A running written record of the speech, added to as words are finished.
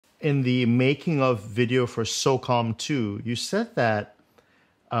in the making of video for SOCOM 2, you said that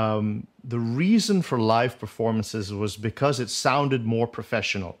the reason for live performances was because it sounded more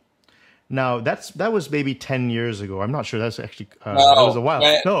professional. Now that was maybe 10 years ago. I'm not sure. That's actually that was No, a while.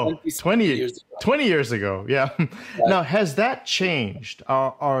 No, 20 20 years ago. 20 years ago. Yeah. Right? Now has that changed?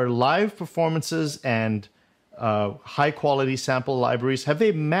 Are live performances and high quality sample libraries, have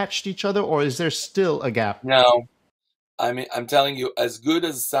they matched each other, or is there still a gap? No, I mean, I'm telling you, as good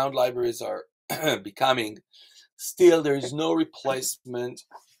as sound libraries are becoming, still there is no replacement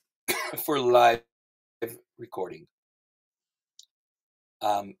for live recording.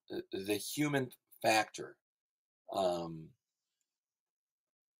 The human factor, um,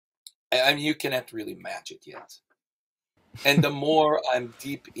 I mean, you cannot really match it yet. And the more I'm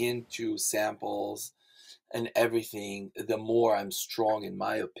deep into samples and everything, the more I'm strong in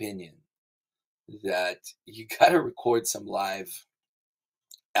my opinion that you got to record some live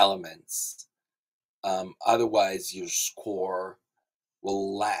elements. Otherwise, your score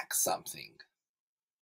will lack something.